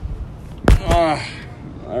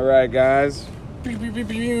All right, guys. Hey, this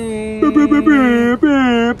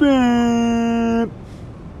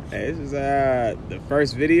is the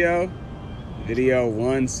first video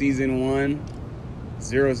 1, season 1,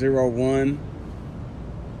 001,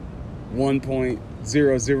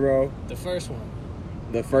 1.00. The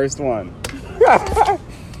first one.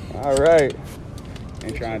 All right.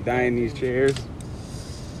 Ain't trying to die in these chairs.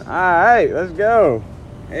 All right, let's go.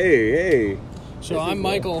 Hey. So I'm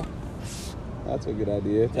Michael. That's a good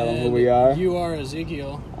idea. Tell them who we are. You are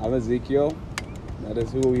Ezekiel. I'm Ezekiel. That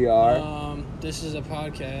is who we are. This is a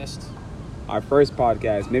podcast. Our first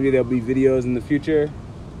podcast. Maybe there'll be videos in the future.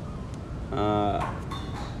 Post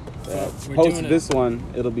this one,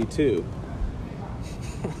 it'll be 2.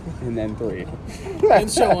 And then 3. And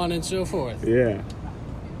so on and so forth. Yeah.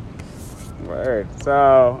 Word.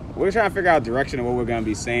 So we're trying to figure out direction of what we're going to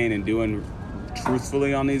be saying and doing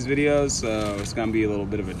truthfully on these videos. So it's going to be a little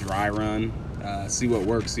bit of a dry run. See what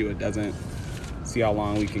works, see what doesn't, see how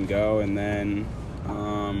long we can go, and then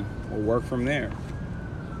we'll work from there.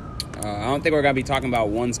 I don't think we're going to be talking about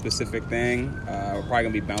one specific thing. We're probably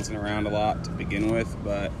going to be bouncing around a lot to begin with,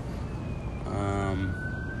 but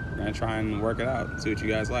we're going to try and work it out, see what you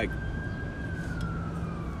guys like.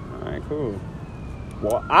 All right, cool.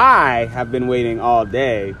 Well, I have been waiting all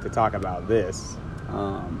day to talk about this.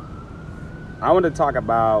 I want to talk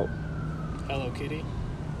about... Hello Kitty.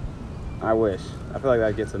 I wish. I feel like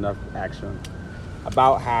that gets enough action.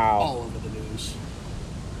 About how... all over the news.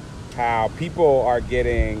 How people are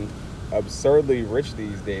getting absurdly rich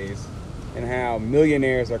these days, and how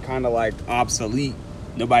millionaires are kind of like obsolete.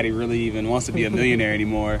 Nobody really even wants to be a millionaire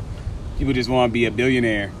anymore. People just want to be a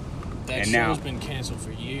billionaire. That show's been canceled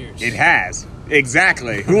for years. It has.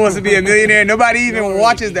 Exactly. Who wants to be a millionaire? Nobody even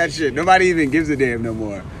watches that shit. Nobody even gives a damn no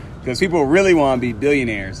more. Because people really want to be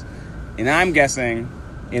billionaires. And I'm guessing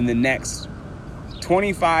in the next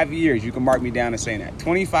 25 years, you can mark me down as saying that,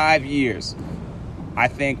 25 years, I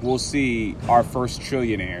think we'll see our first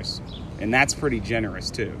trillionaires. And that's pretty generous,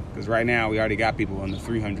 too. Because right now, we already got people in the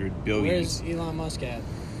 300 billion. Where's Elon Musk at?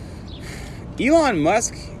 Elon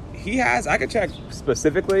Musk, he has, I could check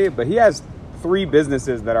specifically, but he has 3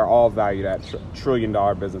 businesses that are all valued at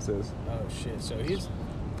trillion-dollar businesses. Oh, shit. So he's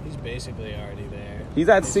basically already there. He's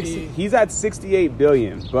at 68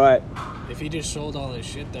 billion, but... If he just sold all his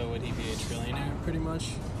shit, though, would he be a trillionaire, pretty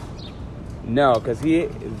much? No, because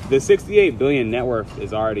the 68 billion net worth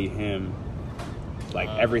is already him. Like,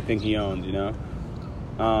 everything he owns, you know?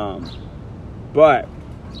 But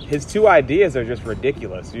his 2 ideas are just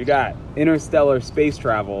ridiculous. You got interstellar space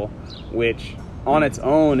travel, which on its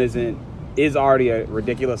own is already a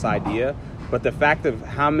ridiculous idea. But the fact of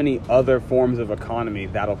how many other forms of economy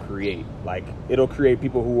that'll create, like it'll create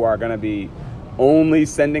people who are going to be only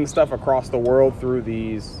sending stuff across the world through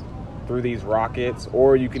these rockets,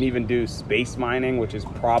 or you can even do space mining, which is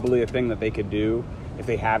probably a thing that they could do if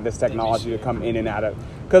they have this technology to come in and out of.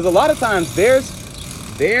 Because a lot of times there's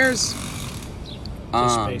a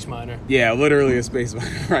space miner. Yeah, literally a space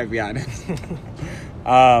miner, right behind it.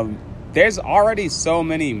 There's already so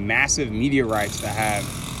many massive meteorites that have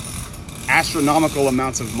astronomical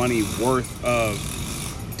amounts of money worth of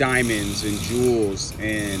diamonds and jewels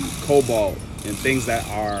and cobalt and things that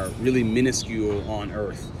are really minuscule on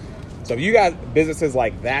Earth. So if you got businesses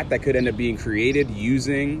like that could end up being created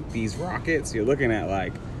using these rockets, you're looking at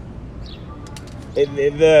like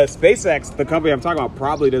the SpaceX, the company I'm talking about,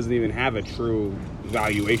 probably doesn't even have a true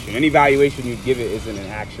valuation. Any valuation you give it isn't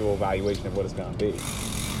an actual valuation of what it's going to be.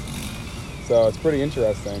 So it's pretty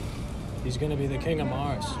interesting. He's going to be the king of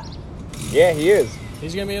Mars. Yeah, he is.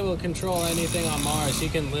 He's going to be able to control anything on Mars. He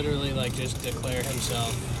can literally, like, just declare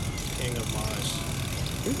himself king of Mars.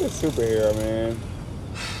 He's a superhero, man.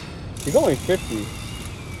 He's only 50.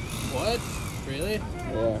 What? Really?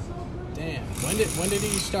 Yeah. Damn. When did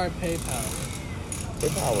he start PayPal?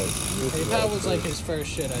 PayPal was like his first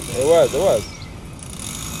shit, I think. It was.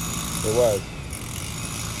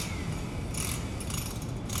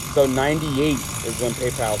 So 98 is when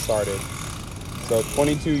PayPal started. So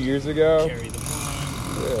 22 years ago. Carry the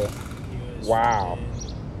one. Yeah. Wow.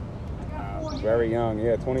 Very young.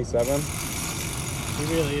 Yeah, 27. He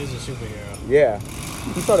really is a superhero. Yeah.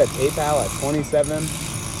 He started PayPal at 27.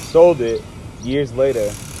 Sold it years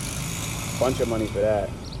later. Bunch of money for that.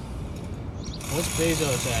 What's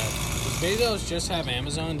Bezos at? Does Bezos just have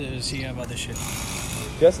Amazon? Does he have other shit?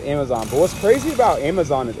 Just Amazon. But what's crazy about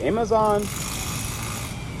Amazon is Amazon...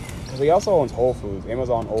 Because he also owns Whole Foods.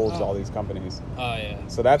 Amazon owns all these companies. Oh, yeah.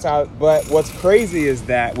 So that's how... But what's crazy is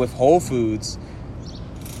that with Whole Foods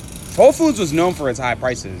was known for its high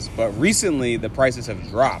prices. But recently, the prices have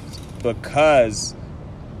dropped because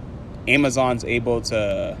Amazon's is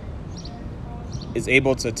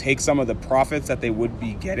able to take some of the profits that they would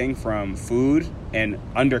be getting from food and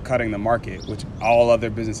undercutting the market, which all other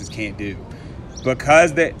businesses can't do.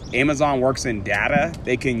 Because Amazon works in data,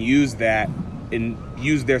 they can use that and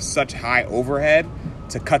use their such high overhead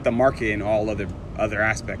to cut the market in all other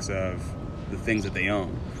aspects of the things that they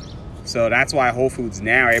own. So that's why Whole Foods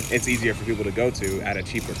now, it's easier for people to go to at a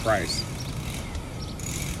cheaper price.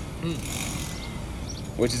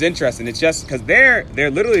 Which is interesting. It's just because they're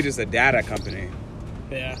literally just a data company.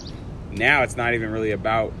 Yeah. Now it's not even really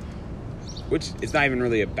about,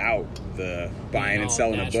 the buying and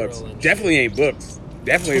selling of books. Definitely ain't books.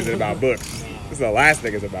 Definitely isn't about books. This is the last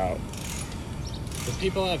thing it's about. Do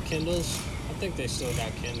people have Kindles? I think they still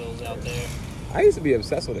got Kindles out there. I used to be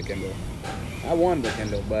obsessed with a Kindle. I wanted a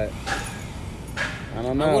Kindle, but I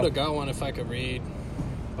don't know. I would have got one if I could read,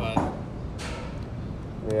 but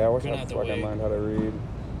yeah, I wish I fucking learned how to read.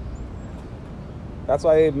 That's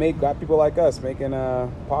why they got people like us making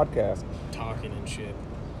a podcast. Talking and shit.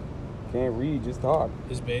 Can't read, just talk.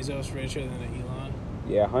 Is Bezos richer than Elon?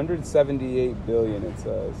 Yeah, 178 billion it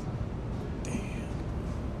says. Damn.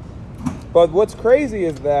 But what's crazy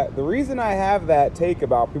is that the reason I have that take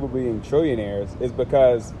about people being trillionaires is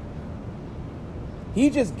because he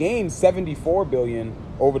just gained 74 billion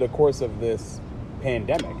over the course of this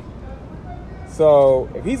pandemic. So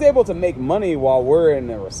if he's able to make money while we're in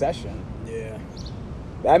a recession, yeah,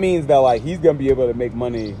 that means that like he's gonna be able to make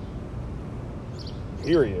money.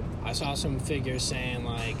 Period. I saw some figures saying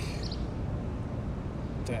like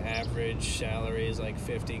the average salary is like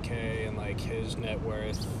 $50K and like his net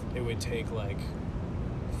worth, it would take like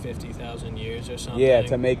 50,000 years or something. Yeah,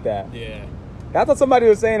 to make that. Yeah. That's what somebody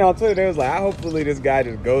was saying on Twitter. They was like, hopefully this guy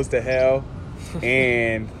just goes to hell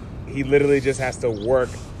and he literally just has to work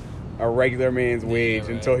a regular man's wage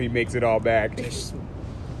until he makes it all back. There's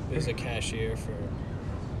a cashier for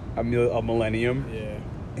a millennium. Yeah.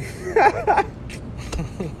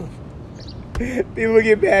 People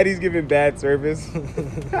get mad he's giving bad service.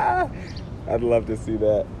 I'd love to see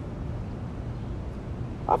that.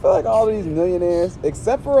 I feel like all these millionaires,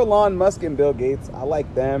 except for Elon Musk and Bill Gates, I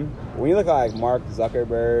like them. When you look at like Mark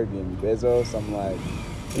Zuckerberg and Bezos, I'm like,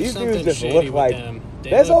 these dudes just look like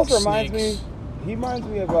Bezos reminds me. He reminds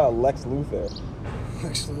me of Lex Luthor.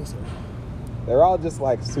 Lex Luthor. They're all just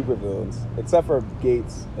like supervillains, except for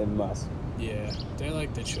Gates and Musk. Yeah, they're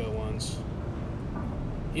like the chill ones.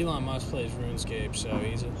 Elon Musk plays RuneScape, so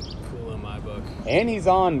he's cool in my book. And he's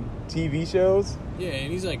on TV shows. Yeah, and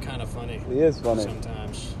he's like kind of funny. He is funny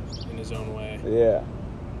sometimes in his own way. Yeah,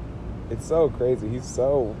 it's so crazy.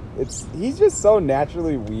 He's just so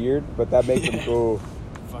naturally weird, but that makes him cool.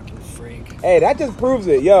 Fucking freak. Hey, that just proves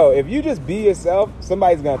it. Yo, if you just be yourself,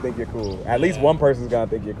 somebody's gonna think you're cool. At least one person's gonna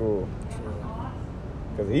think you're cool. True.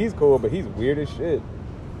 Because he's cool, but he's weird as shit.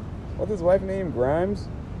 What's his wife's name? Grimes?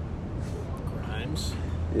 Grimes?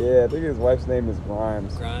 Yeah, I think his wife's name is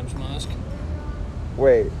Grimes. Grimes Musk?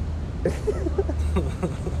 Wait.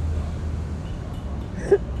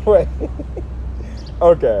 Wait.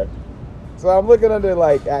 Okay. So I'm looking under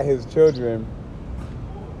at his children,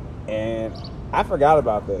 and I forgot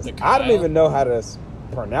about this. I don't even know how to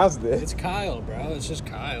pronounce this. It's Kyle, bro. It's just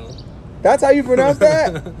Kyle. That's how you pronounce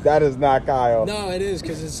that? That is not Kyle. No, it is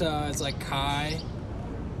because it's like Kai,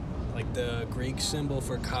 like the Greek symbol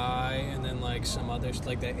for Kai, and then like some others,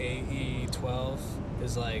 like the AE12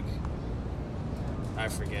 is like, I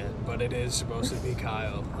forget, but it is supposed to be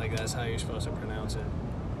Kyle. Like that's how you're supposed to pronounce it.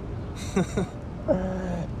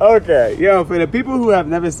 Okay, yo, for the people who have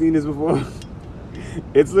never seen this before,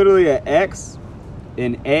 it's literally an X,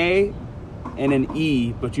 an A, and an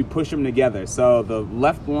E, but you push them together. So the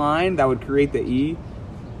left line that would create the E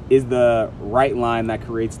is the right line that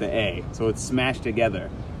creates the A. So it's smashed together.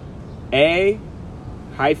 A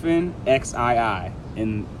hyphen XII.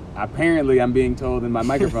 And apparently I'm being told in my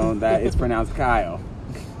microphone that it's pronounced Kyle.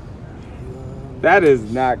 That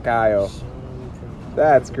is not Kyle.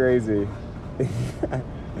 That's crazy.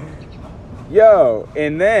 Yo,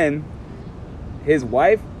 and then his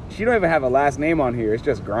wife, she don't even have a last name on here. It's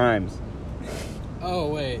just Grimes.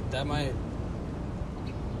 Oh wait, that might.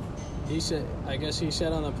 He said. I guess he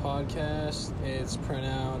said on the podcast it's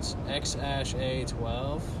pronounced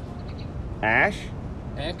XASH-A12. Ash.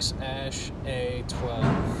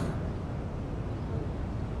 XASH-A12.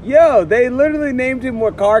 Yo, they literally named him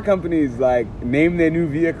what car companies name their new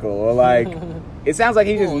vehicle, or it sounds like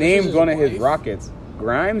he just named one of his rockets.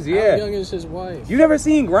 Grimes, yeah. How young is his wife? You never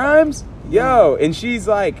seen Grimes? Yo, and she's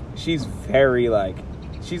very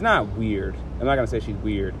she's not weird. I'm not gonna say she's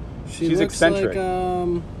weird. She's looks eccentric.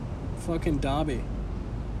 Like fucking Dobby.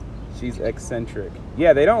 She's eccentric.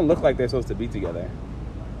 Yeah, they don't look like they're supposed to be together.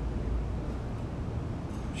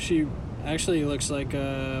 She actually looks like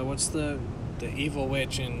what's the evil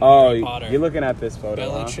witch in Oh, Harry Potter? you're looking at this photo, huh?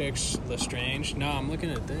 Bellatrix Lestrange. No, I'm looking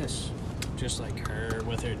at this. Just like her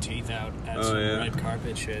with her teeth out at some red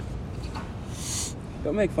carpet shit.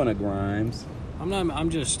 Don't make fun of Grimes. I'm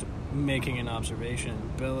just making an observation.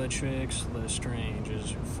 Bellatrix Lestrange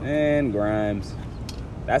is her And Grimes.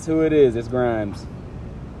 That's who it is. It's Grimes.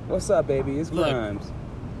 What's up, baby? It's Look. Grimes.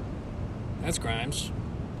 That's Grimes.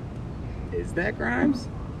 Is that Grimes?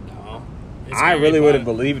 No. I really would have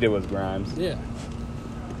believed it was Grimes. Yeah.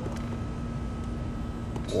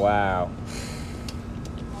 Wow.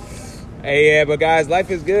 Hey, yeah, but guys,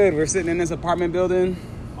 life is good. We're sitting in this apartment building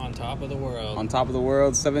On top of the world. on top of the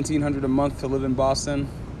world. $1,700 a month to live in Boston.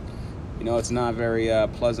 You know, it's not very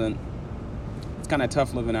pleasant. It's kind of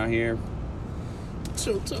tough living out here.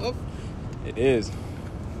 So tough. It is.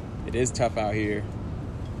 It is tough out here.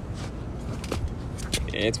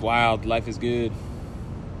 It's wild. Life is good.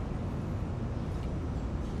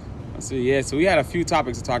 Let's see. Yeah, so we had a few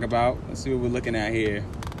topics to talk about. Let's see what we're looking at here.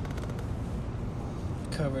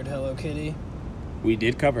 Covered Hello Kitty. We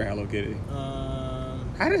did cover Hello Kitty.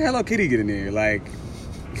 How did Hello Kitty get in here? Like,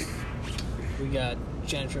 We got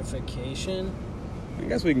gentrification. I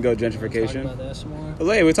guess we can go Talk gentrification. about that some more. But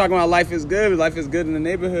hey, we're talking about life is good. Life is good in the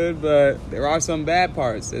neighborhood, but there are some bad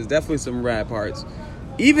parts. There's definitely some bad parts.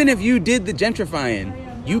 Even if you did the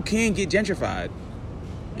gentrifying, you can get gentrified.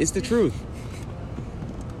 It's the truth.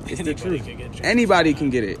 It's the Anybody truth. can get gentrified. Anybody can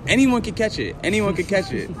get it. Anyone can catch it. Anyone can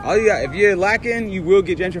catch it. All you got, if you're lacking, you will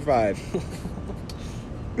get gentrified.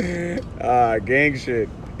 Gang shit.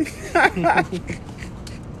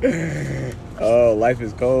 Oh, life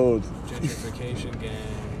is cold. Gentrification gang.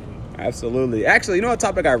 Absolutely. Actually, you know what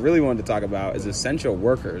topic I really wanted to talk about is essential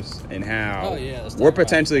workers and how Oh, yeah, let's talk we're about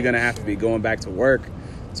potentially that, going to have to be sure. going back to work.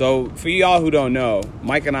 So for y'all who don't know,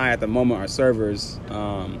 Mike and I at the moment are servers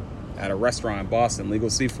at a restaurant in Boston, Legal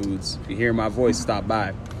Seafoods. If you hear my voice, stop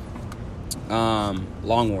by.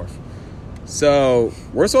 Long Wharf. So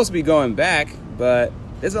we're supposed to be going back, but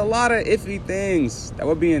there's a lot of iffy things that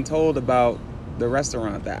we're being told about the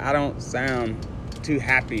restaurant that I don't sound too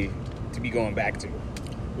happy to be going back to.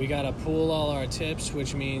 We gotta pool all our tips,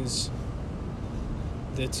 which means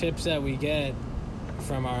the tips that we get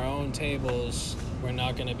from our own tables, we're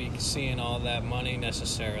not gonna be seeing all that money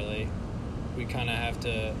necessarily. We kind of have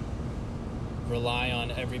to rely on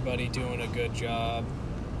everybody doing a good job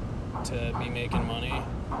to be making money.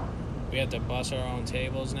 We have to bust our own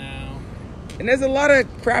tables now. And there's a lot of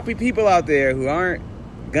crappy people out there who aren't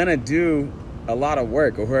gonna do a lot of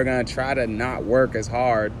work, or who are gonna try to not work as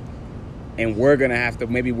hard, and we're gonna have to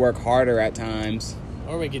maybe work harder at times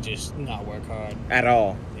Or we could just not work hard. at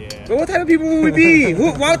all. Yeah. So what type of people will we be?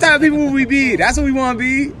 What type of people will we be? That's what we want to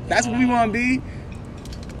be. That's what we want to be.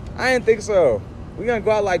 I didn't think so. We gonna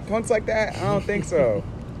go out like punks like that? I don't think so.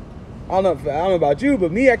 I don't know about you,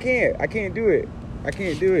 but me, I can't do it. I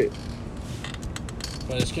can't do it.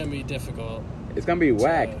 But it's gonna be difficult. It's gonna be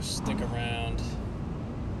whack. To stick around.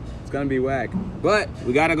 It's gonna be whack. But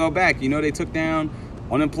we gotta go back. You know, they took down,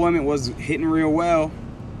 unemployment was hitting real well.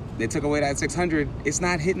 They took away that 600. It's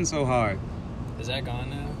not hitting so hard. Is that gone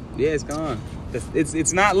now? Yeah, it's gone.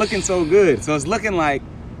 It's not looking so good. So it's looking like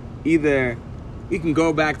either we can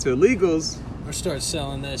go back to illegals. Or start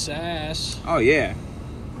selling this ass. Oh yeah.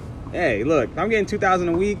 Hey, look, if I'm getting $2,000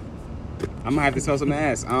 a week, I'm gonna have to sell some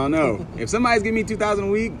ass. I don't know. If somebody's giving me $2,000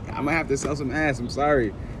 a week, I'm gonna have to sell some ass. I'm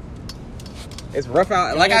sorry. It's rough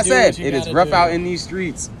out. Like I said, it is rough out in these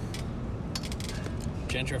streets.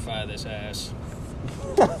 Gentrify this ass.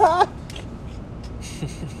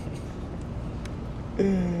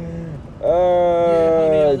 Honey,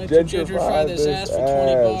 I'll let you gentrify this ass for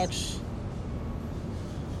 $20.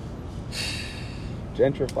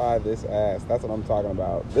 Gentrify this ass. That's what I'm talking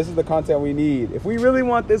about. This is the content we need. If we really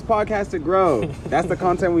want this podcast to grow, that's the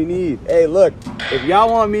content we need. Hey, look, if y'all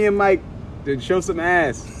want me and Mike to show some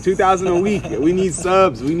ass, $2,000 a week, we need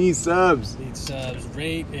subs. We need subs. Need subs,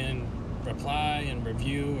 rate and reply and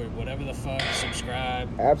review or whatever the fuck. Subscribe.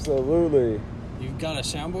 Absolutely. You've got a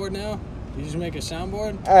soundboard now? You just make a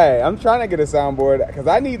soundboard? Hey, I'm trying to get a soundboard because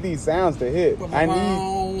I need these sounds to hit.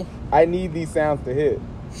 I need these sounds to hit.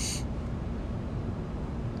 It's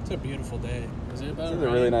a beautiful day. Is it about This is a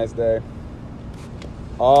really nice day.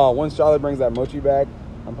 Oh, once Charlotte brings that mochi back,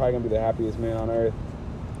 I'm probably gonna be the happiest man on earth.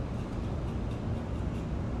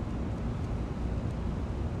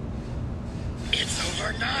 It's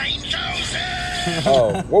over 9,000!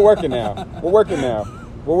 Oh, we're working now. We're working now.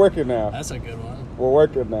 We're working now. That's a good one. We're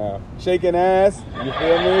working now. Shaking ass. You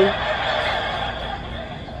feel me?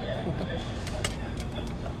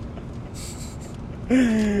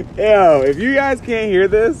 Yo, if you guys can't hear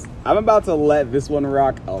this, I'm about to let this one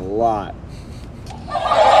rock a lot.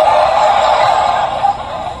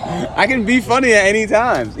 I can be funny at any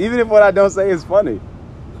time, even if what I don't say is funny.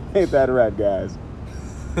 Ain't that right, guys?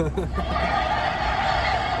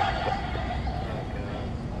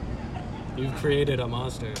 You've created a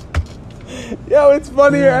monster. Yo, it's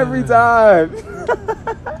funnier every time.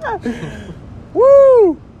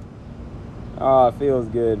 Woo! Oh, it feels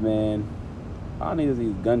good, man. All I need is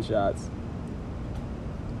these gunshots.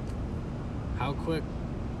 How quick?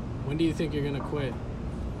 When do you think you're gonna quit?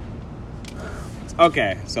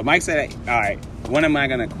 Okay, so Mike said, all right, when am I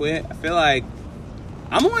going to quit? I feel like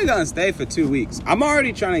I'm only going to stay for 2 weeks. I'm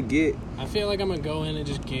already trying to get... I feel like I'm gonna go in and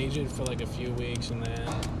just gauge it for like a few weeks and then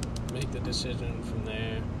make the decision from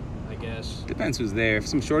there, I guess. Depends who's there. If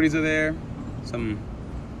some shorties are there, some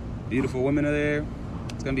beautiful women are there,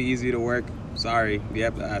 it's going to be easy to work. Sorry.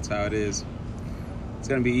 Yep, that's how it is. It's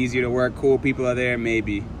going to be easier to work. Cool people are there,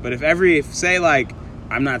 maybe. But if say, like,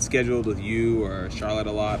 I'm not scheduled with you or Charlotte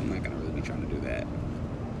a lot, I'm not going to really be trying to do that.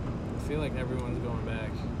 I feel like everyone's going back.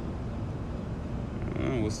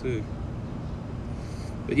 We'll see.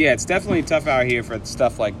 But yeah, it's definitely tough out here for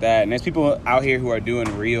stuff like that. And there's people out here who are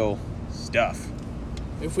doing real stuff.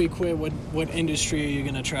 If we quit, what industry are you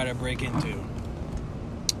gonna try to break into?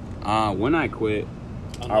 When I quit,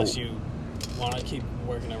 Unless you want to keep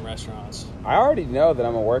working in restaurants. I already know that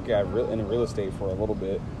I'm going to work in real estate for a little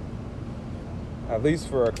bit. At least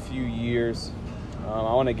for a few years.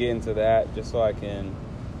 I want to get into that just so I can...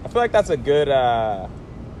 I feel like that's a good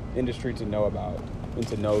industry to know about and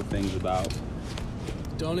to know things about.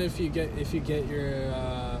 Don't if you get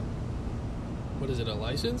your what is it, a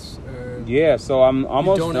license? Or Yeah, so I'm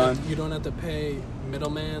almost done. You don't have to pay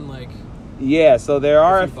middleman like. Yeah, so there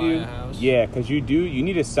are a if you buy few. a house. Yeah, because you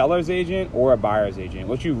need a seller's agent or a buyer's agent.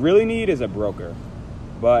 What you really need is a broker.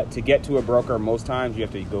 But to get to a broker, most times you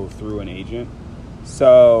have to go through an agent.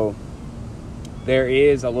 So there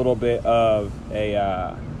is a little bit of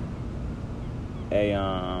a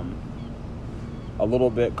little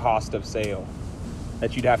bit cost of sale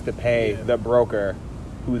that you'd have to pay the broker,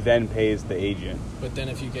 who then pays the agent. But then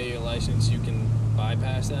if you get your license, you can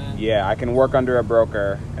bypass that? Yeah, I can work under a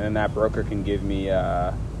broker, and then that broker can give me,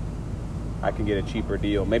 I can get a cheaper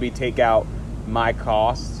deal. Maybe take out my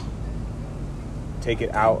costs, take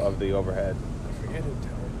it out of the overhead. I forget who told me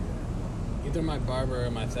that. Either my barber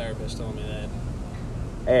or my therapist told me that.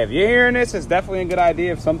 Hey, if you're hearing this, it's definitely a good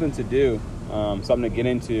idea of something to do, something to get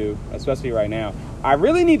into, especially right now. I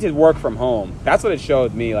really need to work from home. That's what it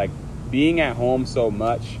showed me, like, being at home so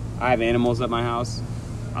much. I have animals at my house.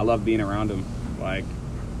 I love being around them. Like,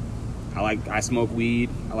 I smoke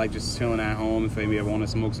weed. I like just chilling at home. If maybe I want to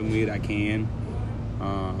smoke some weed, I can.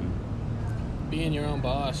 Being your own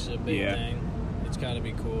boss is a big thing. It's got to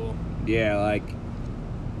be cool. Yeah, like,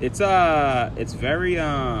 it's very,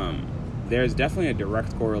 there's definitely a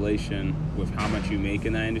direct correlation with how much you make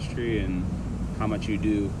in that industry and how much you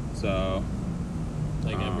do. So,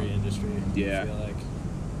 like every industry. Yeah. I feel like.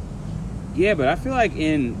 Yeah, but I feel like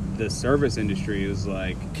in the service industry, it was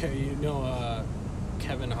like... You know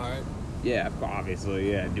Kevin Hart? Yeah,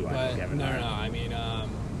 obviously, yeah. I know Kevin Hart? No. I mean,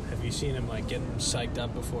 have you seen him, like, getting psyched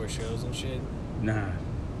up before shows and shit? Nah.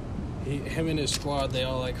 Him and his squad, they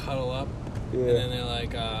all, like, huddle up. Yeah. And then they're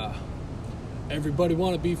like, everybody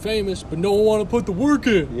want to be famous, but no one want to put the work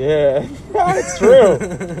in. Yeah. It's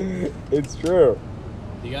true. It's true.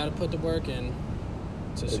 You got to put the work in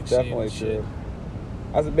to It's succeed. definitely true.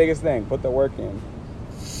 That's the biggest thing. Put the work in.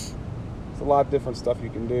 It's a lot of different stuff you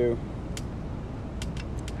can do.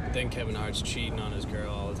 But then Kevin Hart's cheating on his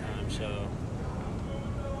girl all the time, so...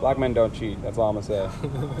 Black men don't cheat. That's all I'm going to say.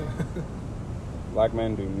 Black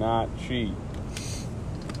men do not cheat.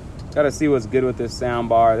 Gotta see what's good with this sound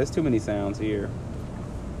bar. There's too many sounds here.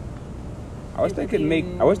 I wish they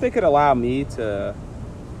could allow me to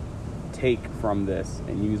take from this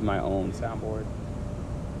and use my own soundboard.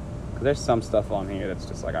 There's some stuff on here that's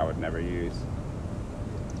just like I would never use.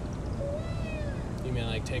 You mean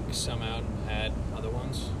like take some out and add other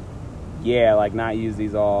ones? Yeah, like not use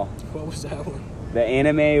these all. What was that one? The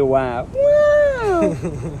anime wow. Wow.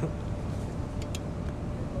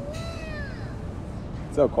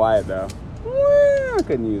 So quiet though. Wow. I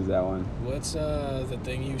couldn't use that one. What's the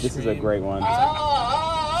thing you This is a great one.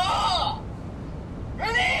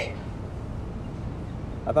 Ready?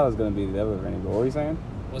 I thought it was gonna be the other Rennie, but what were you saying?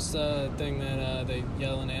 What's the thing that they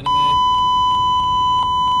yell in anime?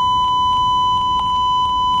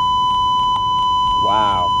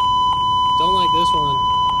 Wow. Don't like this one.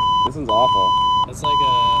 This one's awful. That's like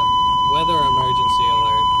a weather emergency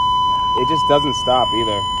alert. It just doesn't stop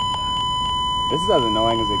either. This is as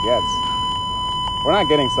annoying as it gets. We're not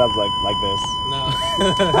getting subs like this. No.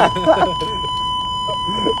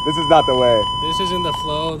 This is not the way. This isn't the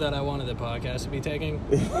flow that I wanted the podcast to be taking.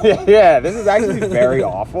 Yeah, this is actually very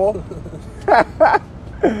awful.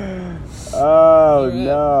 Oh, Right.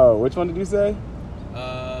 no. Which one did you say?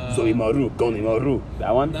 No,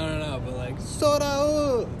 That one? but like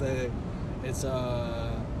Sora. It's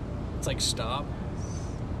like stop.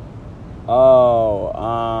 Oh,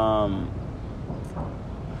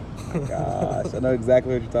 gosh, I know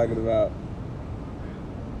exactly what you're talking about.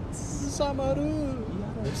 Samaru.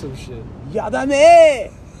 Or some shit.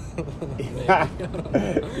 Yadame! Maybe.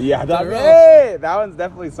 Yadame! That one's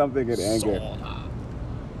definitely something in anger. Sora.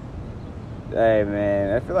 Hey,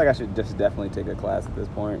 man, I feel like I should just definitely take a class at this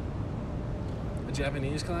point. A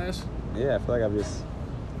Japanese class? Yeah, I feel like I've just...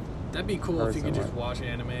 That'd be cool if you could Somewhere. just watch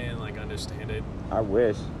anime and like understand it. I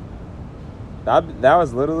wish. That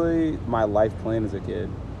was literally my life plan as a kid.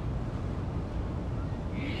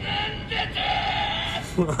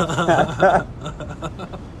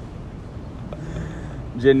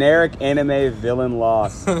 Generic anime villain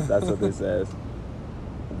loss. That's what this says.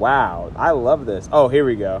 Wow, I love this. Oh, here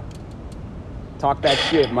we go. Talk that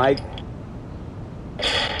shit, Mike.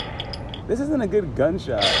 This isn't a good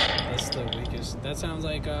gunshot. That's the weakest. That sounds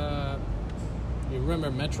like you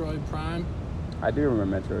remember Metroid Prime? I do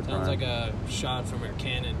remember Metroid Prime. Sounds like a shot from her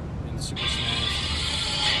cannon in Super Smash.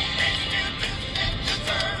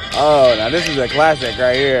 Oh, now this is a classic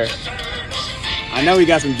right here. I know we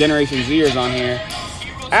got some Generation Zers on here.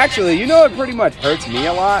 Actually, you know what pretty much hurts me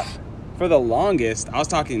a lot? For the longest, I was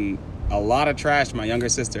talking a lot of trash to my younger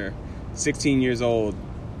sister, 16 years old,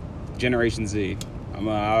 Generation Z.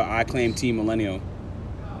 I claim Team Millennial.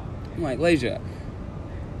 I'm like, Lasia,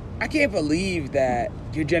 I can't believe that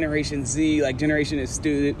your Generation Z, like Generation is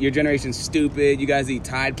stupid. Your generation's stupid. You guys eat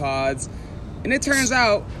Tide Pods. And it turns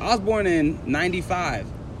out I was born in 95.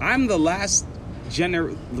 I'm the last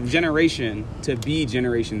generation to be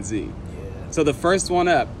Generation Z. Yeah. So the first one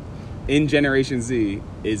up in Generation Z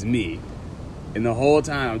is me. And the whole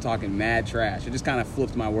time I'm talking mad trash. It just kind of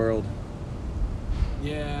flipped my world.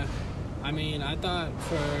 Yeah. I mean, I thought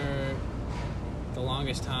for the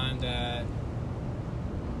longest time that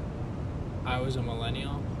I was a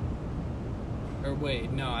millennial. Or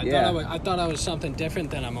wait, no, I thought I was something different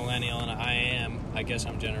than a millennial, and I guess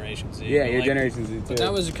I'm Generation Z. Yeah, But, you're like, Generation Z too. But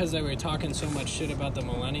that was because they were talking so much shit about the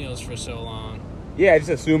millennials for so long. Yeah, I just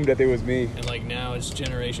assumed that it was me. And like now it's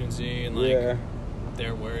Generation Z, and like Yeah.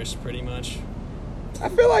 they're worse pretty much. I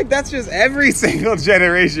feel like that's just every single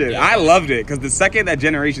generation. Yeah. I loved it because the second that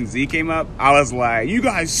Generation Z came up, I was like, you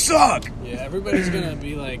guys suck. Yeah, everybody's gonna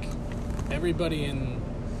be like, everybody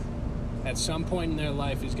at some point in their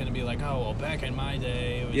life is gonna be like, oh well, back in my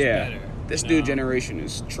day it was better. This you new know? generation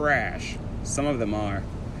is trash. Some of them are.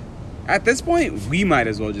 At this point, we might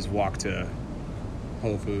as well just walk to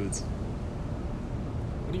Whole Foods.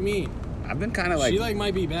 What do you mean? I've been kind of like... She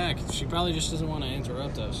might be back. She probably just doesn't want to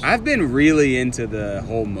interrupt us. I've been really into the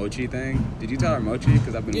whole mochi thing. Did you tell her mochi?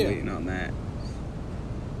 Because I've been Yeah. waiting on that.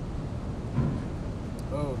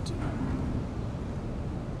 Oh, dude.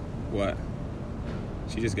 What?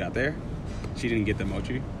 She just got there? She didn't get the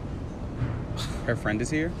mochi? Her friend is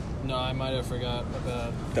here? No, I might have forgot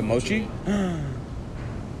about The mochi? Should I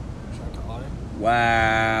call her?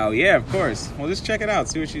 Wow. Yeah, of course. Well, just check it out.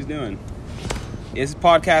 See what she's doing. It's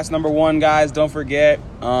podcast number 1, guys. Don't forget.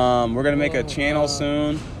 We're going to make a channel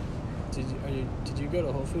soon. Did you go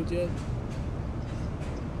to Whole Foods yet?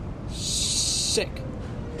 Sick.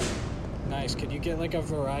 Nice. Could you get like a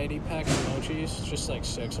variety pack of mochis? Just like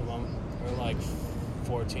 6 of them. Or like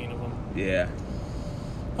 14 of them. Yeah.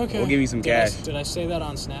 Okay. We'll give you some cash. Did I say that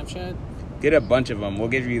on Snapchat? Get a bunch of them. We'll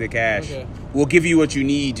give you the cash. Okay. We'll give you what you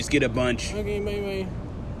need. Just get a bunch. Okay, maybe.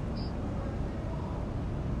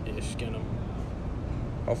 Yeah, she's getting them.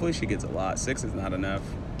 Hopefully she gets a lot. 6 is not enough.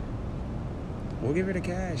 We'll give her the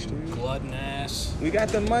cash, dude. Glutton ass. We got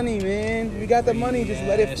the money, man. We got the money. Just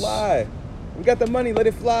let it Yes. fly. We got the money. Let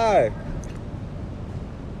it fly.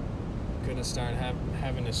 Gonna start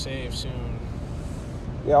having to save soon.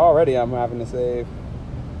 Yeah, already I'm having to save.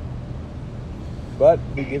 But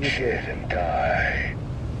we give it shit.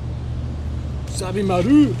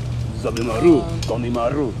 Sabimaru. Zabimaru.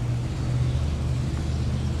 Konimaru.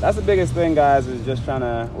 That's the biggest thing, guys, is just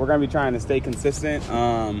we're going to be trying to stay consistent.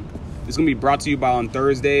 It's going to be brought to you by on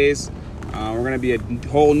Thursdays. We're going to be a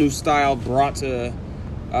whole new style brought to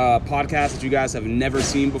podcasts that you guys have never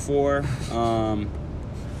seen before.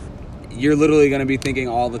 You're literally going to be thinking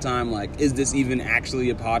all the time, like, is this even actually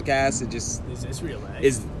a podcast? Is this real life?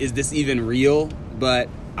 Is this even real? But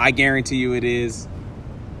I guarantee you it is.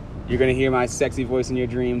 You're going to hear my sexy voice in your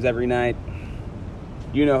dreams every night.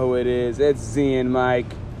 You know who it is. It's Z and Mike.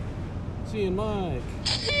 Z and Mike.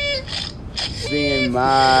 Z and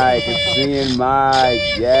Mike. It's Z and Mike.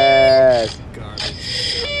 Yes.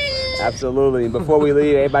 Garbage. Absolutely. And before we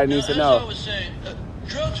leave, everybody needs to That's what I know. was saying.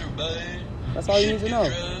 Drugs are bad. That's all you need to know.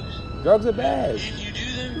 Drugs. Drugs are bad. If you do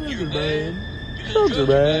them, Drugs you're are bad. bad. Because Drugs are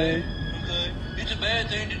bad. Okay? It's a bad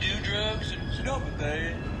thing to do drugs, and so don't be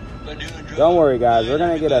bad by doing drugs. Don't worry, guys. We're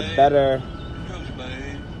going to get a better Drugs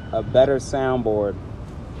are bad. soundboard.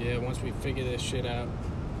 Yeah, once we figure this shit out,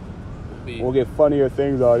 We'll get funnier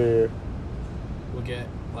things out here. we'll get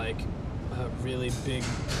like a really big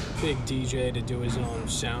DJ to do his own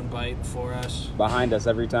soundbite for us. Behind us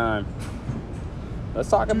every time. Let's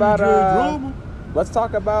talk about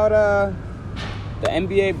the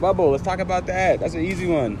NBA bubble. Let's talk about that. That's an easy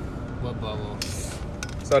one. What bubble?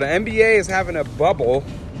 So the NBA is having a bubble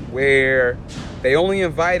where they only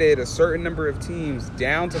invited a certain number of teams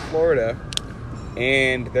down to Florida,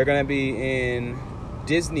 and they're going to be in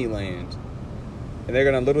Disneyland. And they're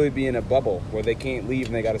going to literally be in a bubble where they can't leave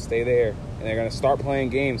and they got to stay there. And they're going to start playing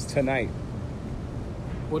games tonight.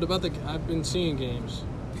 What about I've been seeing games.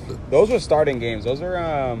 Those are starting games. Those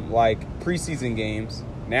are like preseason games.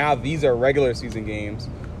 Now these are regular season games.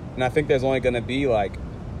 And I think there's only going to be like,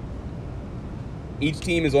 each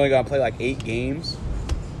team is only going to play like 8 games.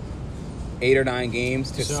 8 or 9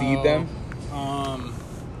 games to seed them.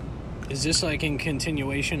 Is this like in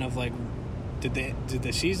continuation of like, did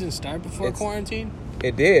the season start before quarantine?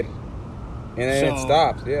 It did. And then it So-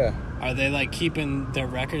 stopped, yeah. Are they like keeping the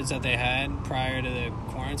records that they had prior to the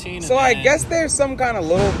quarantine? So I guess there's some kind of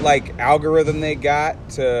little like algorithm they got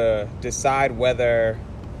to decide whether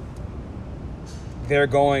they're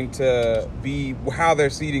going to be how their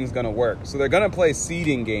seeding is going to work. So they're going to play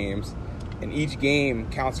seeding games, and each game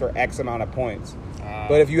counts for X amount of points.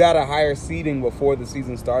 But if you had a higher seeding before the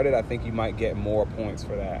season started, I think you might get more points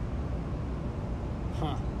for that.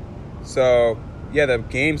 Huh. So yeah, the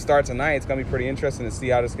game starts tonight. It's going to be pretty interesting to see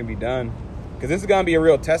how this can be done. Because this is going to be a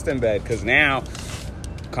real testing bed. Because now,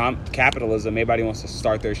 capitalism, everybody wants to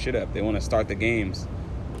start their shit up. They want to start the games.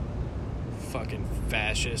 Fucking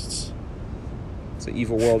fascists. It's an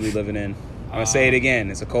evil world we living in. I'm going to say it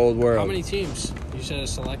again. It's a cold world. How many teams? You said a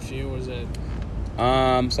select few. What is it?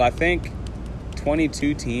 So I think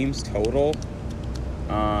 22 teams total.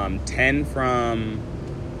 10 from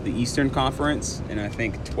the Eastern Conference. And I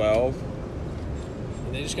think 12.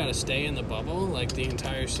 And they just got to stay in the bubble like the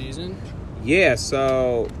entire season? Yeah,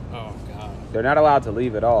 so Oh, God. they're not allowed to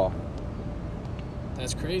leave at all.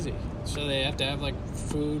 That's crazy. So they have to have like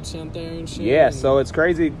food sent there and shit? Yeah, and- so it's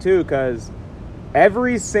crazy too because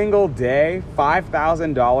every single day,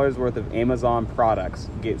 $5,000 worth of Amazon products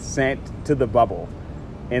get sent to the bubble.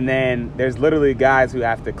 And then there's literally guys who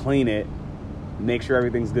have to clean it, make sure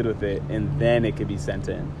everything's good with it, and then it can be sent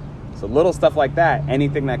in. So little stuff like that,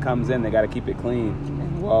 anything that comes in, they got to keep it clean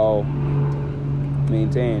and well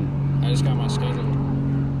maintained. I just got my schedule.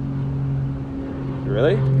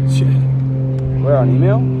 Really? Shit. Where, on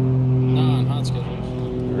email? No, on hot schedules.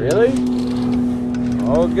 Really?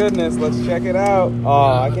 Oh, goodness. Let's check it out.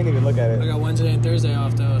 Oh, I can't even look at I it. got Wednesday and Thursday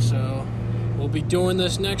off though, so we'll be doing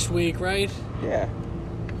this next week, right? Yeah.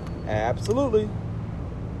 Absolutely.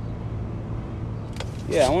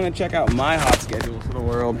 Yeah, I want to check out my hot schedule for the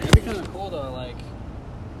world. It'd be kind of cool though, like,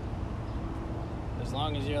 as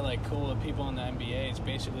long as you're like cool with people in the NBA, it's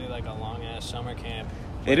basically like a long ass summer camp.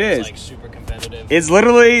 It It's is. like super competitive. It's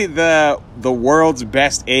literally the world's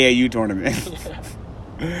best AAU tournament.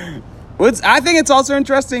 I think it's also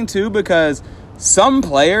interesting too because some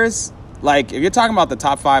players, like if you're talking about the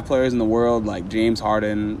top 5 players in the world, like James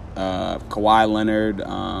Harden, Kawhi Leonard,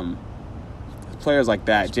 players like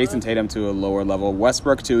that, Jason Tatum to a lower level,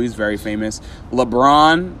 Westbrook too, he's very famous,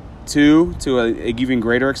 LeBron too to a even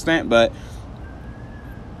greater extent, but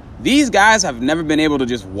these guys have never been able to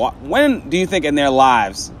just walk. When do you think in their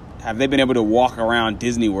lives have they been able to walk around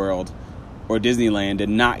Disney World or Disneyland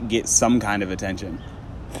and not get some kind of attention?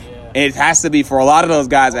 Yeah. It has to be, for a lot of those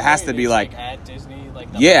guys, it has to be It's like at Disney,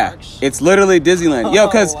 like the yeah, parks. it's literally Disneyland. Yo,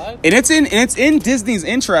 because What? and it's in Disney's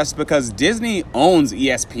interest because Disney owns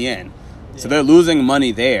ESPN, so they're losing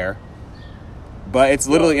money there. But it's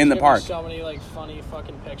literally in the There's gonna park. be so many like funny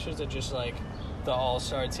fucking pictures of just like the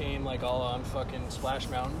all-star team, like all on fucking Splash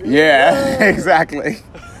Mountain. Yeah, exactly.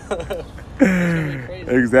 It's gonna be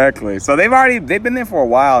crazy. Exactly. So they've been there for a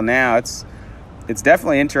while now. It's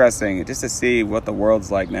definitely interesting just to see what the world's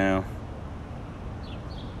like now.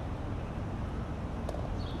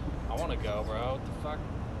 I want to go, bro. What the fuck?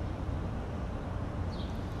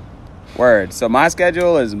 Word. So my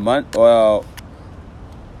schedule is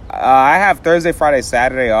I have Thursday, Friday,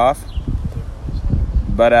 Saturday off.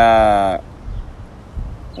 But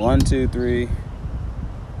 1, 2, 3.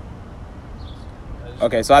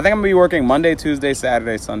 Okay, so I think I'm gonna be working Monday, Tuesday,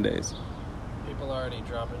 Saturday, Sundays. People already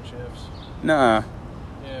dropping shifts. Nah.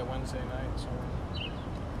 Yeah, Wednesday night. So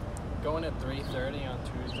going at 3:30 on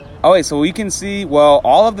Tuesday. Oh wait, so we can see. Well,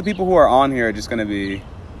 all of the people who are on here are just gonna be.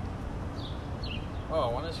 Oh,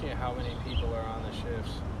 I want to see how many people are on the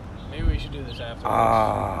shifts. Maybe we should do this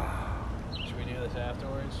afterwards. Should we do this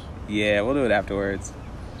afterwards? Yeah, we'll do it afterwards.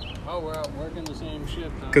 Oh, we're out working the same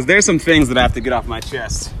shift. Because there's some things that I have to get off my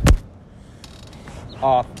chest.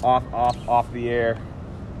 Off the air.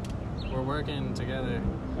 We're working together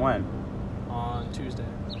When? on Tuesday.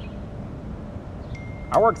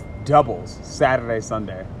 I work doubles Saturday,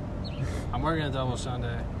 Sunday. I'm working a double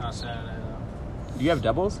Sunday, not Saturday though. Do you have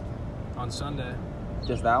doubles? On Sunday.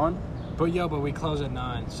 Just that one? But we close at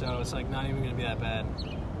 9, so it's like not even gonna be that bad.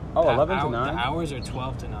 Oh, The 11 to 9? The hours are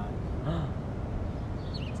 12 to 9.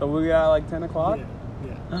 So we got like 10 o'clock?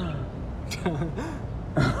 Yeah.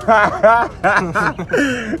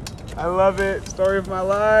 I love it. Story of my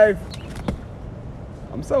life.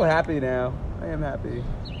 I'm so happy now. I am happy.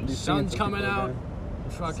 Sun's coming out.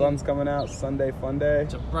 Sun's coming out. Sunday fun day.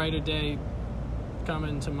 It's a brighter day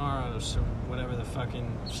coming tomorrow. So whatever the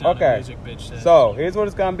fucking Sound of Music bitch said. So here's what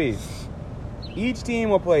it's gonna be. Each team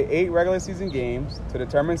will play 8 regular season games to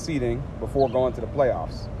determine seeding before going to the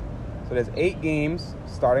playoffs. So there's 8 games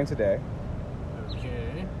starting today.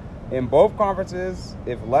 Okay. In both conferences,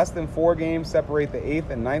 if less than 4 games separate the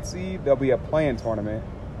 8th and 9th seed, there'll be a play-in tournament.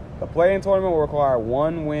 The play-in tournament will require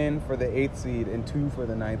 1 win for the 8th seed and 2 for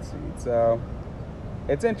the 9th seed. So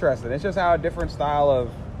it's interesting. It's just how a different style of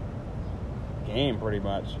game, pretty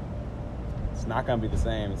much. It's not going to be the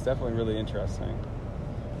same. It's definitely really interesting.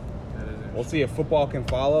 That is interesting. We'll see if football can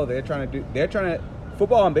follow.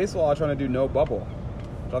 Football and baseball are trying to do no bubble,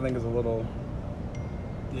 which I think is a little,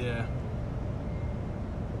 Yeah.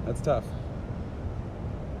 that's tough.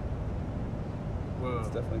 Whoa. It's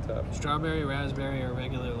definitely tough. Strawberry, raspberry, or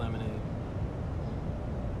regular lemonade?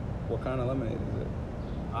 What kind of lemonade is it?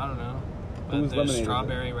 I don't know. But Whose there's lemonade is it?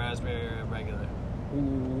 strawberry, raspberry, or regular. Who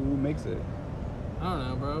makes it? I don't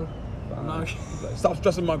know, bro. I'm not. He's like, stop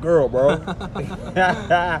stressing my girl, bro.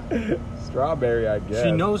 Strawberry, I guess.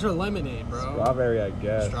 She knows her lemonade, bro. Strawberry, I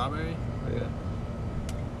guess. Strawberry? Okay.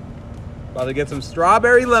 About to get some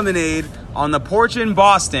strawberry lemonade on the porch in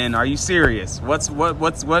Boston. Are you serious? What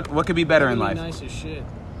could be better in life? Nice as shit.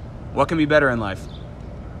 What can be better in life?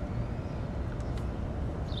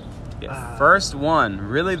 Yeah, first one.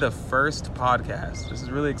 Really the first podcast. This is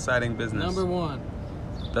really exciting business. Number 1.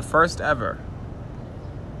 The first ever.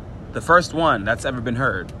 The first one that's ever been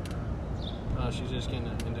heard. Oh, she's just getting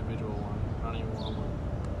an individual one. I don't even want one.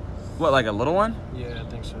 What, like a little one? Yeah, I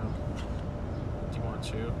think so. Do you want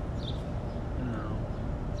 2? No.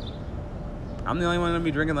 I'm the only one gonna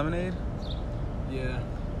be drinking lemonade? Yeah.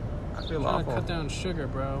 I feel I'm trying to awful. cut down sugar,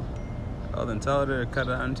 bro. Oh, then tell her to cut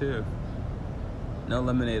it down too. No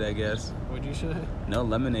lemonade, I guess. What'd you say? No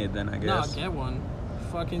lemonade then, I No, guess. get one.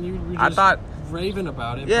 Fucking you were I just thought- raving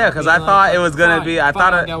about it. Yeah, because I thought it was gonna be. I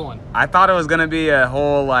thought I'll get one. I thought it was gonna be a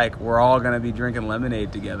whole like we're all gonna be drinking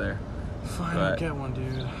lemonade together. Fine, but- I'll get one,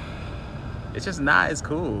 dude. It's just not as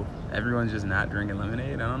cool. Everyone's just not drinking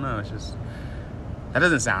lemonade. I don't know. It's just that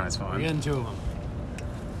doesn't sound as We're fun. getting 2 of them.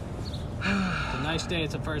 It's a nice day.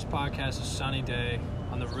 It's the first podcast. It's a sunny day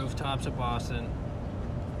on the rooftops of Boston.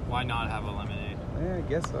 Why not have a lemonade? Yeah, I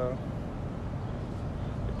guess so.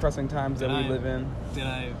 Depressing times that we live in. Did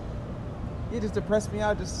I? You just depressed me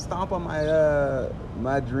out. Just stomp on my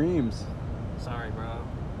my dreams. Sorry, bro.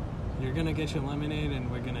 You're gonna get your lemonade,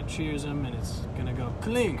 and we're gonna cheers them, and it's gonna go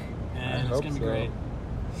clink, and it's hope gonna be so. great.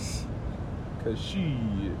 Cause she.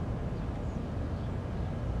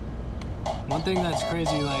 One thing that's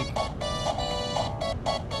crazy, like,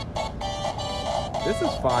 This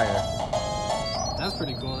is fire. that's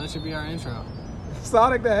pretty cool. That should be our intro.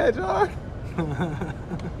 Sonic the Hedgehog.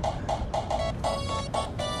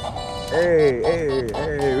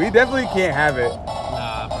 Hey. We definitely can't have it.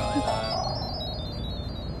 Nah, probably not.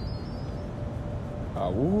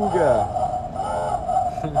 Awooga.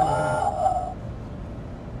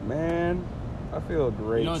 Man, I feel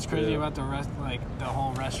great. You know what's crazy still. about the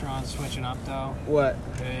whole restaurant switching up though? What?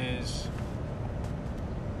 Is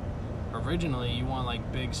originally you want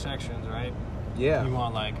like big sections, right? Yeah. You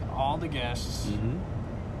want like all the guests. Mm-hmm.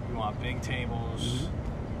 You want big tables.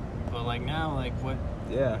 But like now, like what?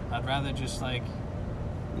 Yeah. I'd rather just like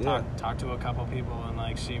Yeah. talk to a couple people and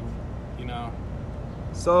like see, you know.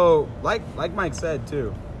 So, like Mike said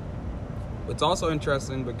too, it's also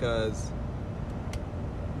interesting because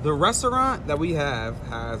the restaurant that we have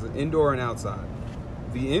has an indoor and outside.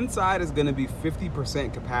 The inside is going to be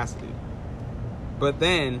 50% capacity. But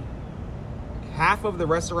then half of the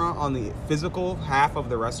restaurant, on the physical half of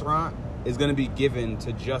the restaurant, is going to be given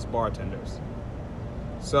to just bartenders.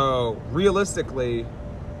 So realistically,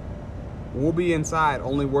 we'll be inside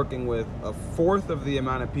only working with a fourth of the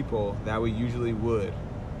amount of people that we usually would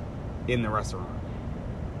in the restaurant.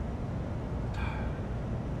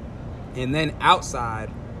 And then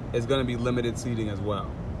outside is going to be limited seating as well.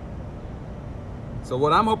 So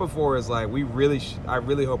what I'm hoping for is like, I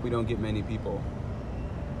really hope we don't get many people.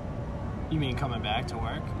 You mean coming back to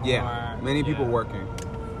work? Yeah, Or- many people yeah. working.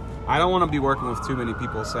 I don't want to be working with too many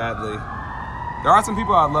people, sadly. There are some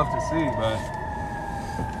people I'd love to see, but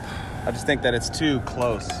I just think that it's too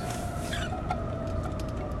close.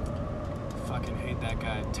 Fucking hate that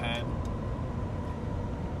guy, Ted.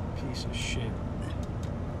 Piece of shit.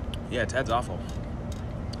 Yeah, Ted's awful.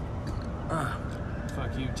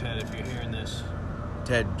 Fuck you, Ted, if you're hearing this.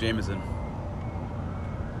 Ted Jameson.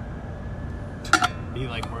 He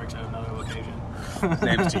like works at another location. His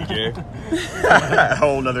name's TJ. A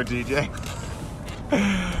whole nother TJ.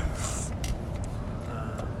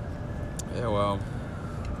 Yeah, well.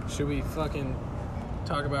 Should we fucking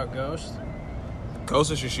talk about Ghost?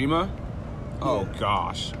 Ghost of Tsushima? Oh, Yeah.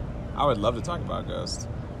 gosh. I would love to talk about Ghost.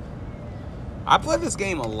 I played this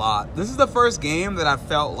game a lot. This is the first game that I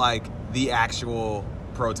felt like the actual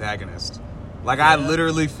protagonist. Like, I Yeah.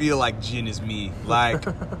 literally feel like Jin is me. Like,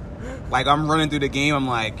 like I'm running through the game, I'm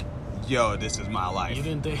like, yo, this is my life. You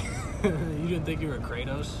didn't think you were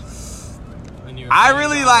Kratos? When you were I playing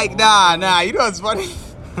really God like, of War? nah, you know what's funny?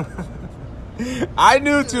 I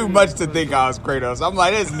knew too much to think I was Kratos. I'm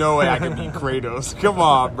like, there's no way I can be Kratos. Come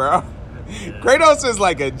on, bro. Kratos is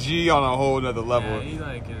like a G on a whole nother level. Yeah, he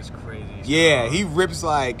like is crazy. Yeah, strong. he rips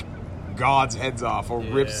like God's heads off, or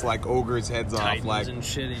Yeah. rips like ogres' heads Titans off, like and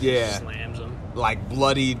shit. He yeah. just slams them. like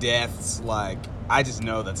bloody deaths. Like, I just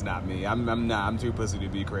know that's not me. I'm not. I'm too pussy to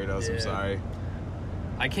be Kratos. I'm Yeah. sorry.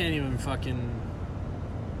 I can't even fucking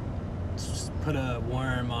just put a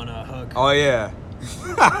worm on a hook. Oh yeah.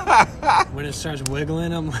 When it starts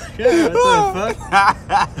wiggling, I'm like, yeah, what the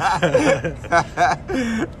fuck?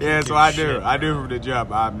 Yeah, so I do. Shit, I do from the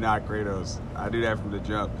jump. I'm not Kratos. I do that from the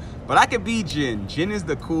jump. But I could be Jin. Jin is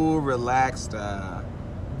the cool, relaxed. Yeah.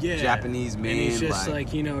 Japanese man, And he's just like-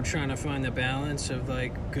 like, you know, trying to find the balance of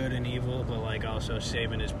like good and evil, but like also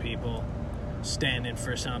saving his people, standing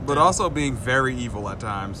for something. But also being very evil at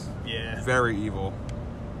times. yeah, Very evil.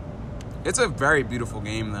 It's a very beautiful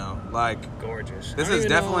game, though. Like, gorgeous. This I don't is even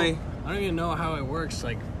definitely- know- I don't even know how it works,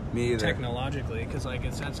 like me either. technologically, because like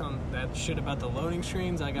it says on that shit about the loading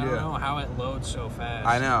screens. Like I don't Yeah. know how it loads so fast.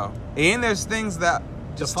 I know. And there's things that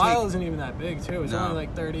The just file take- isn't even that big too. It's No. only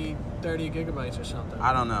like 30 gigabytes or something.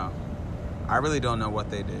 I don't know. I really don't know what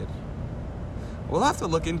they did. We'll have to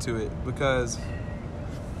look into it because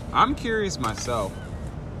I'm curious myself.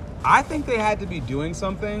 I think they had to be doing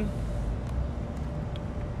something.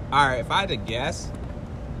 All right, if I had to guess,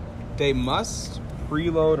 they must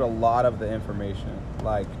preload a lot of the information.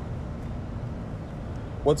 Like,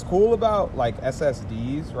 what's cool about like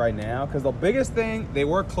SSDs right now, because the biggest thing, they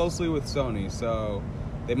work closely with Sony, so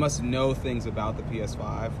they must know things about the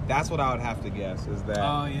PS5. That's what I would have to guess, is that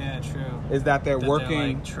Oh yeah, true. is that they're That working They're,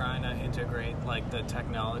 like, trying to integrate like the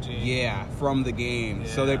technology. yeah, from the game.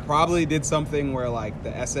 So they Yeah. probably did something where like the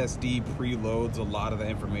SSD preloads a lot of the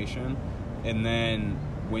information, and then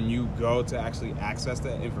when you go to actually access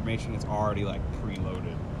that information, it's already like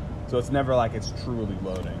preloaded. So it's never like it's truly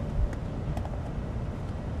loading.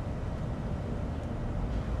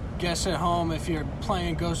 Guess at home, if you're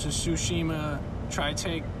playing Ghost of Tsushima, try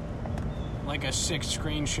take like a sick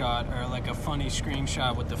screenshot or like a funny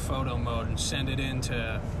screenshot with the photo mode and send it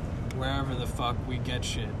into wherever the fuck we get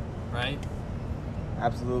shit, right?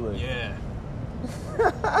 Absolutely. Yeah.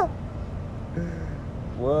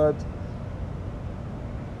 What?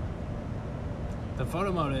 The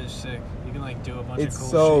photo mode is sick. You can like do a bunch It's of cool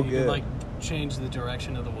so shit. You good. can like change the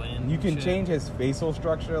direction of the wind. You and can shit. change his facial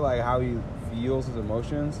structure, like how he feels his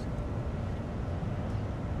emotions.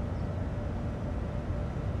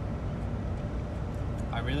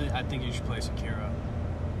 I think you should play Sekiro.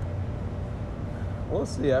 We'll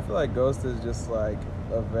see. I feel like Ghost is just like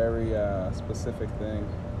a very specific thing.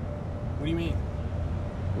 What do you mean?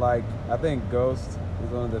 Like, I think Ghost is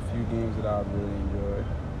one of the few games that I would really enjoy.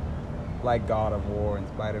 Like God of War and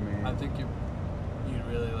Spider-Man. I think you'd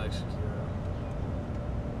really like Sekiro.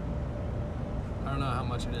 I don't know how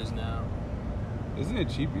much it is now. Isn't it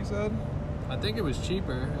cheap, you said? I think it was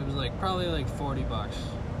cheaper. It was like probably like $40.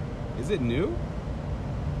 Is it new?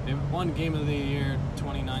 It won Game of the Year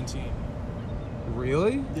 2019.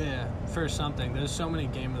 Really? Yeah, for something. There's so many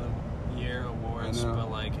Game of the Year awards, I know.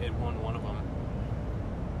 but like it won one of them.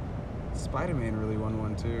 Spider-Man really won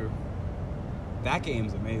one too. That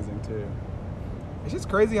game's amazing too. It's just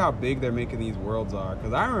crazy how big they're making these worlds are.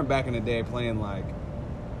 Because I remember back in the day playing like,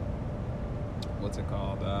 what's it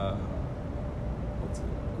called?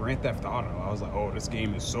 Grand Theft Auto. I was like, oh, this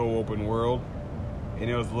game is so open world, and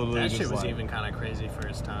it was literally That just shit was like, even kind of crazy for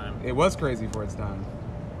its time. it was crazy for its time.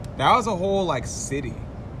 That was a whole like city.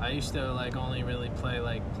 I used to like only really play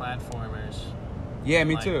like platformers. Yeah,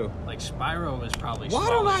 me Like- too. Like Spyro was probably Why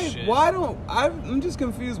small don't as shit. I'm just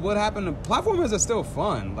confused what happened to platformers are still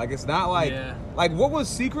fun. Like it's not like Yeah. like what was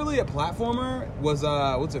secretly a platformer was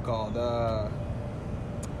what's it called?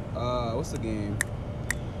 What's the game?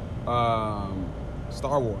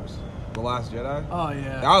 Star Wars. The Last Jedi. Oh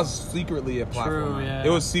yeah. That was secretly a platformer. True, yeah. It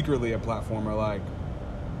was secretly a platformer, like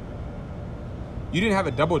you didn't have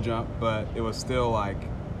a double jump, but it was still like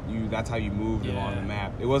that's how you moved along Yeah. the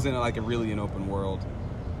map. It wasn't like really an open world.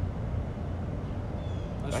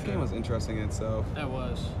 That's That true. game was interesting in itself. That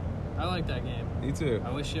was. I like that game. Me too.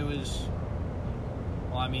 I wish it was.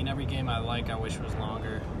 Well, I mean, every game I like, I wish was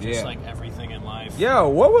longer. Just Yeah. like everything in life. Yo,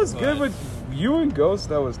 what was good But- with you and Ghost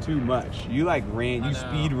that was too much? You like I know.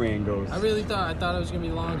 speed ran Ghost. I thought it was gonna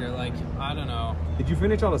be longer. Like, I don't know. Did you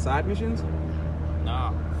finish all the side missions?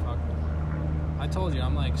 Nah, fuck. I told you,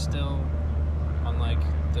 I'm like still on like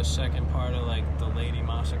the second part of like the Lady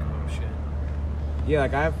Masako shit. Yeah,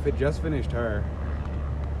 like I just finished her,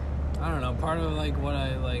 I don't know. Part of like what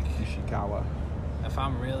I like, Ishikawa. if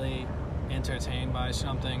I'm really entertained by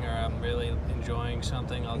something or I'm really enjoying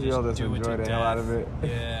something, I'll You'll just just do it enjoy to the death. hell out of it.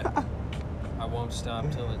 Yeah. I won't stop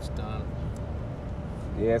till it's done.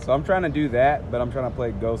 Yeah, so I'm trying to do that, but I'm trying to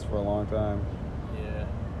play Ghost for a long time. Yeah.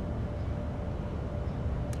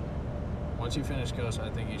 Once you finish Ghost, I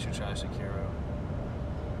think you should try Sekiro.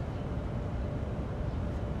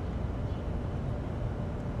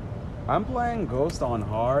 I'm playing Ghost on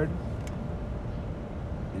hard,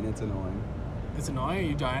 and it's annoying. It's annoying. Are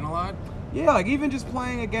you dying a lot? Yeah, like even just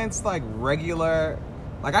playing against like regular,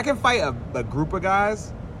 like I can fight a group of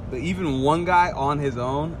guys, but even one guy on his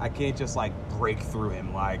own, I can't just like break through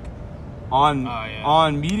him. Like on Oh, yeah.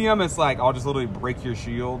 on medium, it's like I'll just literally break your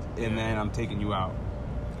shield and Yeah. then I'm taking you out.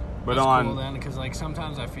 But That's on cool then, because like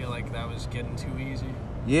sometimes I feel like that was getting too easy.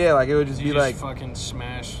 yeah, like it would just You be like fucking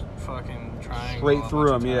smash fucking triangle straight a through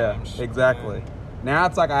bunch him. of Yeah, times. exactly. Yeah. Now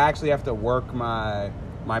it's like I actually have to work my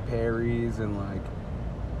parries and like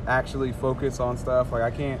actually focus on stuff. Like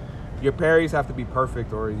I can't. Your parries have to be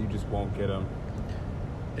perfect, or you just won't get them.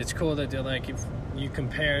 It's cool that they're like, if you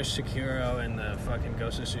compare Sekiro and the fucking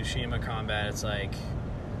Ghost of Tsushima combat, it's like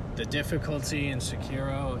the difficulty in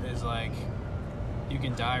Sekiro is like you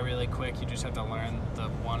can die really quick. You just have to learn the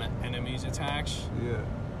one enemy's attacks. Yeah.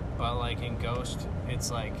 But like in Ghost, it's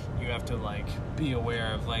like you have to like be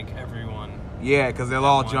aware of like everyone. Yeah, because they'll at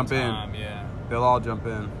all one jump time. in. Yeah. They'll all jump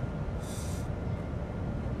in.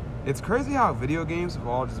 It's crazy how video games have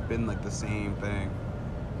all just been like the same thing.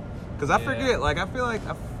 Because I Yeah. forget, like I feel like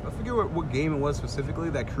I forget what game it was specifically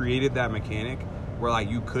that created that mechanic where like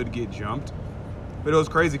you could get jumped. But it was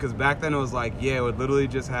crazy because back then it was like, yeah, it would literally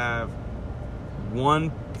just have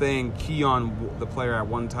one thing key on the player at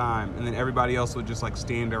one time, and then everybody else would just like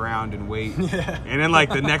stand around and wait. Yeah. And then like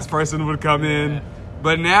the next person would come Yeah. in.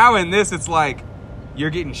 But now in this, it's like you're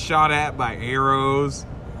getting shot at by arrows,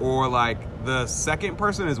 or like the second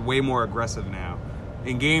person is way more aggressive now.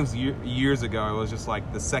 In games years ago, it was just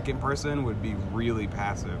like the second person would be really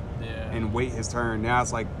passive Yeah. and wait his turn. Now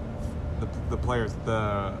it's like the players,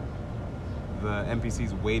 the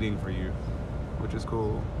NPCs waiting for you, which is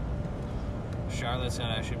cool. Charlotte said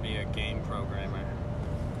I should be a game programmer.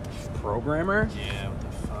 Programmer? Yeah, what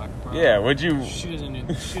the fuck, bro? Yeah, would you? She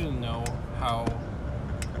doesn't know how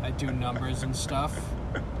I do numbers and stuff.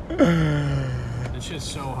 It's just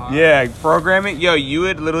so hard. Yeah, programming. Yo, you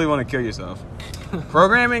would literally want to kill yourself.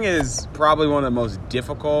 Programming is probably one of the most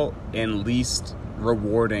difficult and least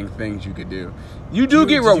rewarding things you could do. You do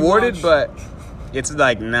get Did you rewarded, watch- but it's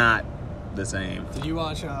like not the same. Did you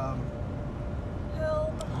watch Help.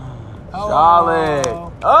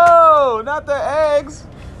 Charlotte. Oh, not the eggs.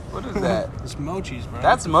 What is that? It's mochis, bro.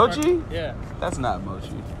 That's What the mochi? fuck? Yeah. That's not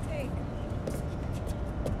mochi. Take.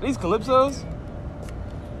 These Calypsos?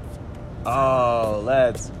 Oh,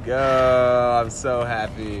 let's go. I'm so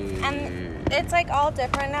happy. And it's like all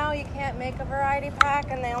different now. You can't make a variety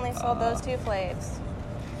pack, and they only sold those two flavors.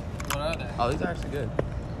 What are they? Oh, these are actually good.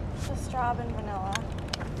 Just strawberry and vanilla.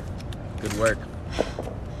 Good work.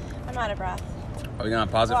 I'm out of breath. Are we gonna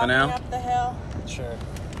pause it for Walking now? up the hill. Sure.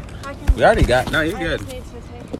 I can. We already got. No, you're I good. just need to take